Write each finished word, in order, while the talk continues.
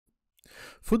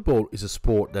Football is a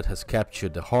sport that has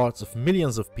captured the hearts of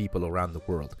millions of people around the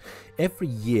world. Every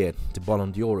year, the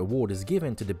Ballon d'Or award is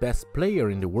given to the best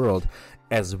player in the world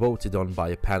as voted on by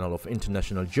a panel of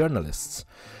international journalists.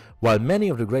 While many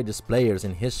of the greatest players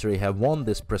in history have won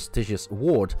this prestigious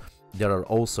award, there are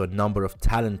also a number of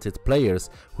talented players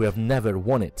who have never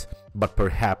won it, but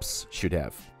perhaps should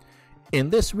have. In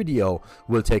this video,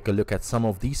 we'll take a look at some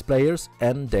of these players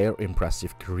and their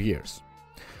impressive careers.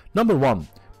 Number 1.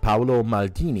 Paolo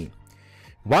Maldini.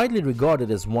 Widely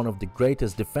regarded as one of the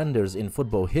greatest defenders in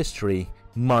football history,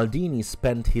 Maldini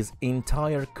spent his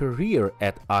entire career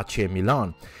at AC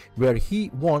Milan, where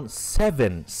he won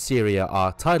 7 Serie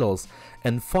A titles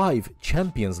and 5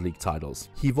 Champions League titles.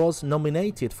 He was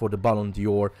nominated for the Ballon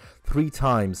d'Or 3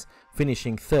 times,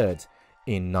 finishing 3rd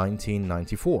in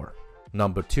 1994.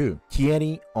 Number 2.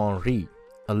 Thierry Henry,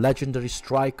 a legendary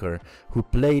striker who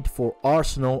played for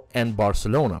Arsenal and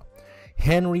Barcelona.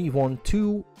 Henry won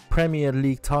 2 Premier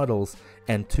League titles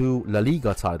and 2 La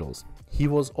Liga titles. He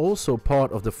was also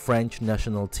part of the French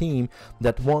national team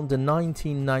that won the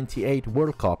 1998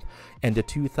 World Cup and the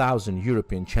 2000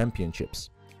 European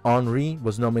Championships. Henry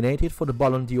was nominated for the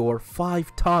Ballon d'Or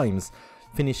 5 times,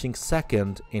 finishing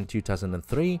 2nd in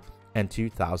 2003 and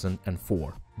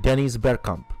 2004. Dennis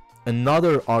Bergkamp.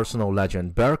 Another Arsenal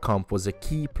legend, Bergkamp was a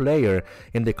key player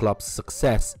in the club's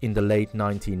success in the late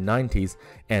 1990s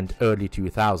and early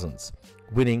 2000s,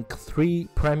 winning 3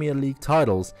 Premier League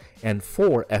titles and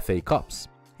 4 FA Cups.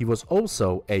 He was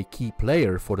also a key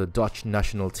player for the Dutch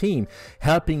national team,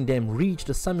 helping them reach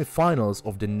the semi-finals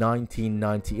of the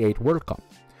 1998 World Cup.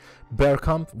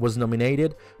 Bergkamp was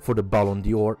nominated for the Ballon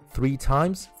d'Or 3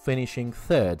 times, finishing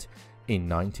 3rd in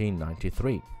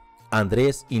 1993.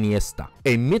 Andrés Iniesta.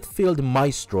 A midfield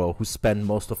maestro who spent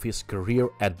most of his career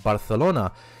at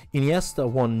Barcelona, Iniesta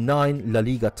won 9 La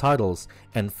Liga titles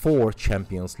and 4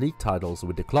 Champions League titles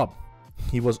with the club.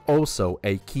 He was also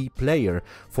a key player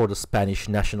for the Spanish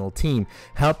national team,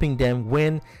 helping them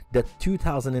win the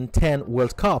 2010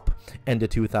 World Cup and the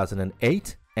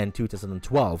 2008 and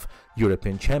 2012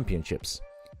 European Championships.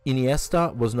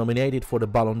 Iniesta was nominated for the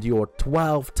Ballon d'Or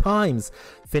 12 times,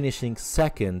 finishing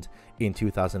 2nd in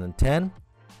 2010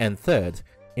 and 3rd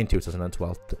in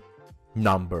 2012.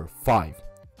 Number 5.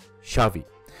 Xavi.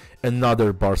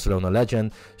 Another Barcelona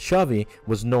legend, Xavi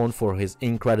was known for his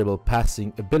incredible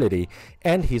passing ability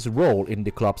and his role in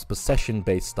the club's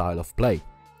possession-based style of play.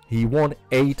 He won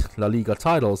 8 La Liga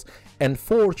titles and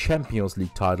 4 Champions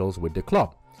League titles with the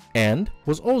club, and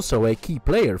was also a key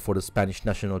player for the Spanish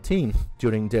national team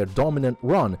during their dominant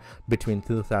run between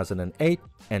 2008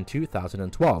 and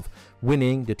 2012,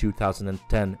 winning the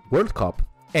 2010 World Cup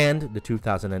and the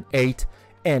 2008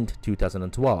 and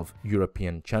 2012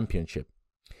 European Championship.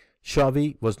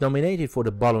 Xavi was nominated for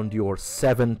the Ballon d'Or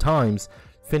 7 times,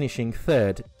 finishing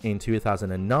 3rd in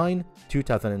 2009,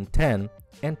 2010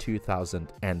 and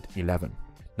 2011.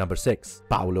 Number 6.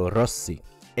 Paolo Rossi.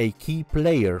 A key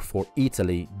player for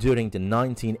Italy during the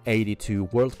 1982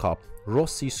 World Cup,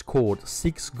 Rossi scored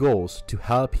 6 goals to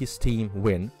help his team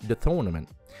win the tournament.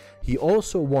 He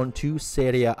also won 2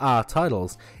 Serie A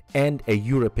titles and a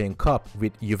European Cup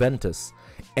with Juventus,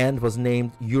 and was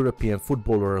named European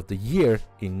Footballer of the Year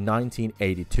in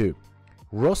 1982.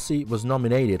 Rossi was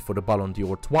nominated for the Ballon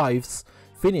d'Or twice,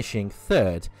 finishing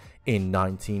 3rd in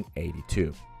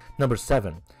 1982. Number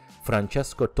 7.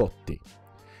 Francesco Totti.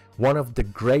 One of the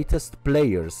greatest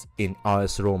players in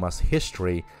AS Roma's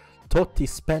history, Totti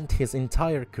spent his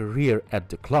entire career at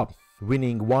the club,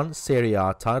 winning 1 Serie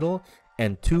A title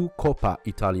and 2 Coppa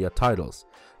Italia titles.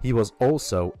 He was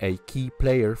also a key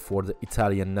player for the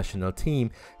Italian national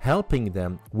team, helping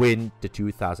them win the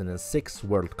 2006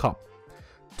 World Cup.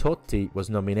 Totti was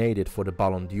nominated for the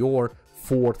Ballon d'Or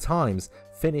 4 times,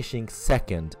 finishing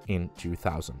 2nd in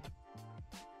 2000.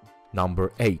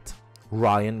 Number 8.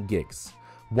 Ryan Giggs.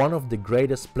 One of the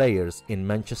greatest players in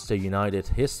Manchester United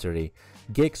history,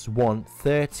 Giggs won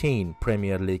 13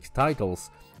 Premier League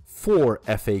titles, 4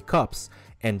 FA Cups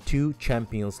and 2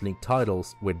 Champions League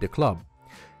titles with the club.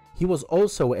 He was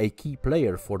also a key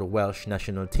player for the Welsh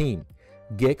national team.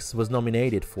 Giggs was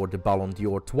nominated for the Ballon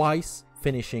d'Or twice,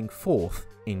 finishing 4th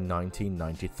in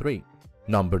 1993.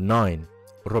 Number 9.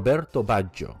 Roberto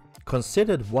Baggio.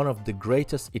 Considered one of the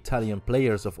greatest Italian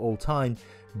players of all time,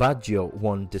 Baggio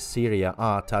won the Serie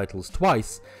A titles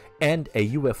twice and a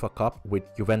UEFA Cup with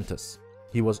Juventus.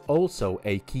 He was also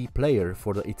a key player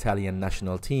for the Italian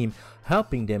national team,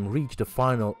 helping them reach the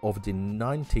final of the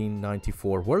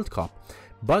 1994 World Cup.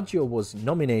 Baggio was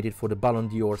nominated for the Ballon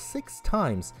d'Or 6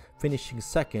 times, finishing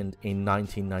 2nd in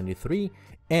 1993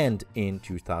 and in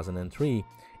 2003,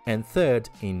 and 3rd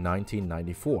in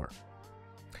 1994.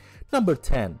 Number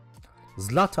 10.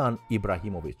 Zlatan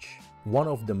Ibrahimovic. One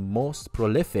of the most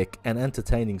prolific and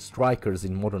entertaining strikers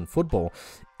in modern football,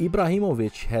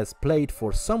 Ibrahimovic has played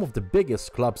for some of the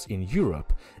biggest clubs in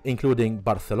Europe, including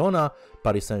Barcelona,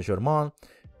 Paris Saint-Germain,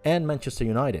 and Manchester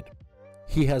United.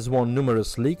 He has won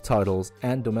numerous league titles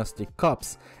and domestic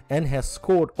cups and has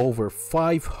scored over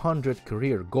 500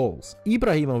 career goals.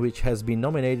 Ibrahimovic has been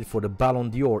nominated for the Ballon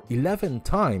d'Or 11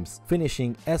 times,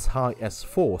 finishing as high as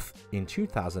 4th in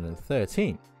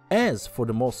 2013. As for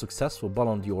the most successful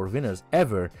Ballon d'Or winners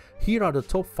ever, here are the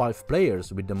top 5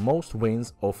 players with the most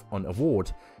wins of an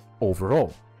award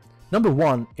overall. Number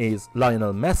 1 is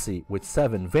Lionel Messi with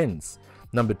 7 wins.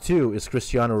 Number 2 is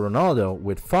Cristiano Ronaldo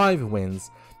with 5 wins.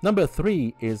 Number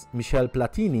 3 is Michel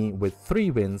Platini with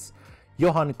 3 wins.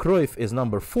 Johan Cruyff is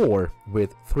number 4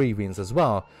 with 3 wins as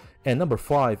well. And number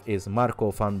 5 is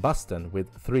Marco van Basten with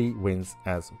 3 wins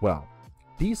as well.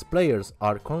 These players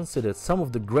are considered some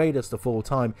of the greatest of all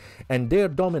time, and their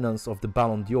dominance of the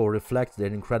Ballon d'Or reflects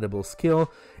their incredible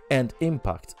skill and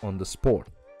impact on the sport.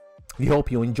 We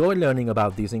hope you enjoy learning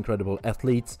about these incredible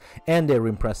athletes and their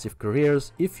impressive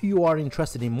careers. If you are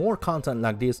interested in more content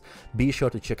like this, be sure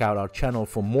to check out our channel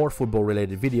for more football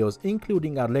related videos,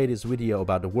 including our latest video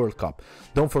about the World Cup.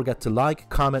 Don't forget to like,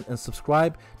 comment and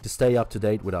subscribe to stay up to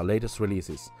date with our latest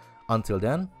releases. Until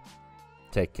then,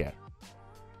 take care.